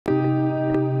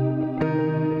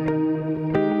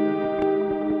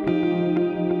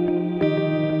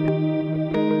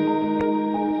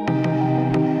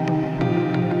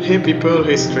Hey people,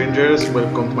 hey strangers,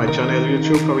 welcome to my channel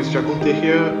YouTube. Fabrice Jaconte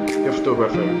here, your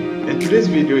photographer. And today's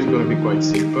video is going to be quite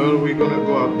simple. We're going to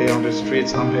go out there on the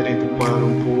streets. I'm heading to Kuala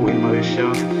Lumpur in Malaysia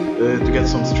to get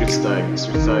some street style.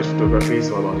 Street style photography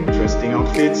is all about interesting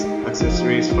outfits,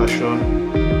 accessories,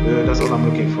 fashion. That's all I'm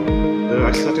looking for.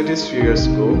 I started this few years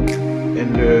ago,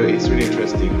 and it's really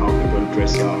interesting how people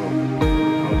dress out,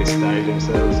 how they style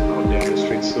themselves out there on the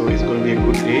streets. So it's going to be a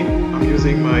good day. I'm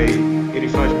using my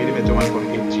 85mm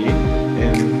 1.8G,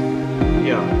 and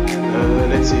yeah,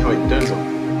 let's see how it turns out.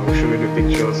 I'll show you the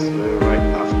pictures right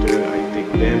after I take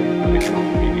them and let you know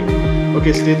the video.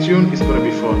 Okay, stay tuned, it's gonna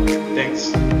be fun.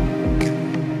 Thanks.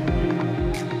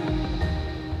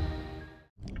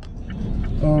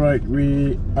 Alright,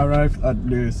 we arrived at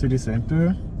the city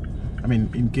center,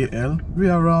 in KL. We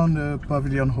are around the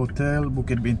Pavilion Hotel,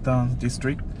 Bukit Bintang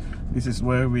district. This is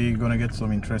where we're gonna get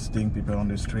some interesting people on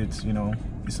the streets. You know,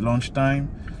 it's lunchtime.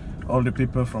 All the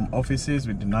people from offices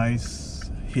with the nice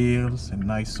heels and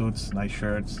nice suits, nice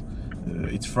shirts.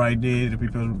 It's Friday. The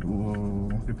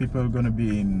people are gonna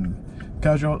be in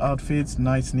casual outfits,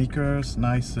 nice sneakers,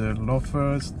 nice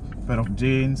loafers, pair of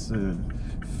jeans,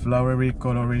 flowery,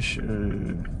 colorish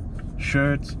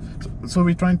shirts. So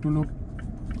we're trying to look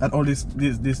at all these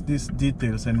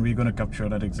details, and we're gonna capture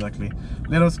that exactly.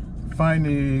 Let us find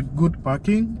a good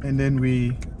parking and then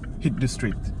we hit the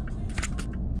street.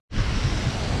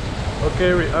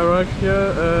 Okay, we arrived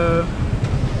here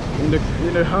in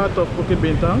the heart of Bukit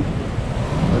Bintang.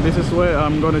 This is where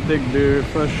I'm gonna take the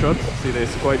first shot. See,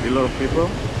 there's quite a lot of people,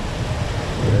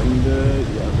 and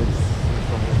yeah, that's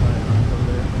from the side angle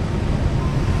there.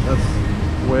 That's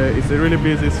where it's a really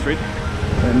busy street,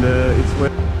 and it's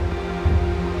where.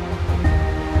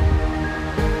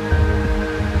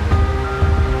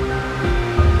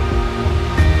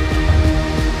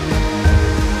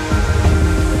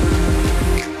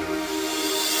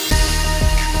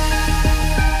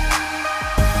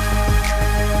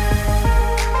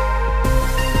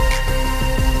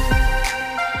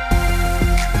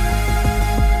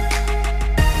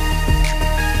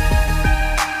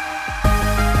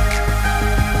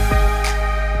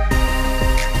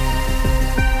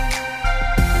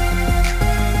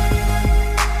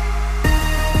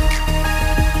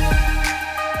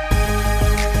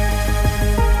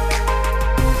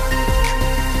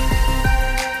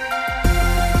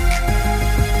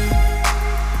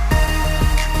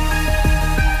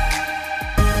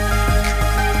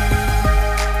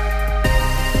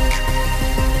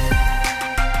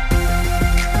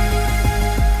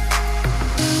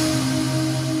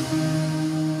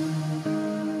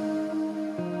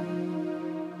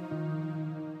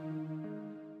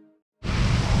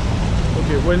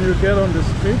 When you get on the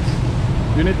street,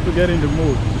 you need to get in the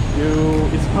mood.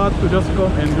 It's hard to just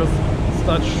come and just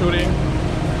start shooting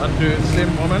at the same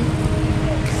moment.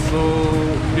 So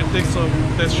you take some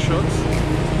test shots.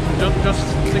 Just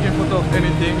taking photo of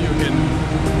anything you can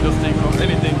just think of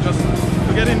anything, just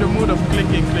to get in the mood of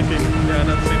clicking. Yeah,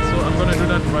 that's it. So I'm gonna do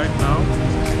that right now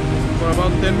for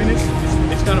about 10 minutes.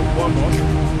 It's kind of warm up,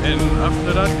 and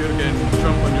after that you can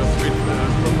jump on your street.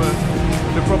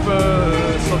 The proper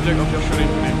subject of your shooting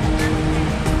today.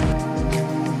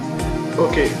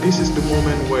 Okay, this is the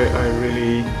moment where I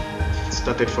really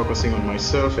started focusing on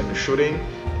myself and the shooting,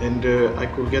 and I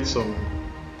could get some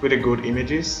pretty good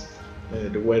images.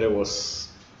 The weather was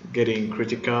getting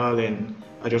critical, and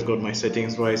I just got my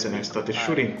settings right and I started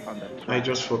shooting. I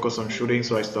just focused on shooting,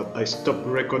 so I stopped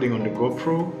recording on the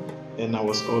GoPro, and I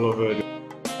was all over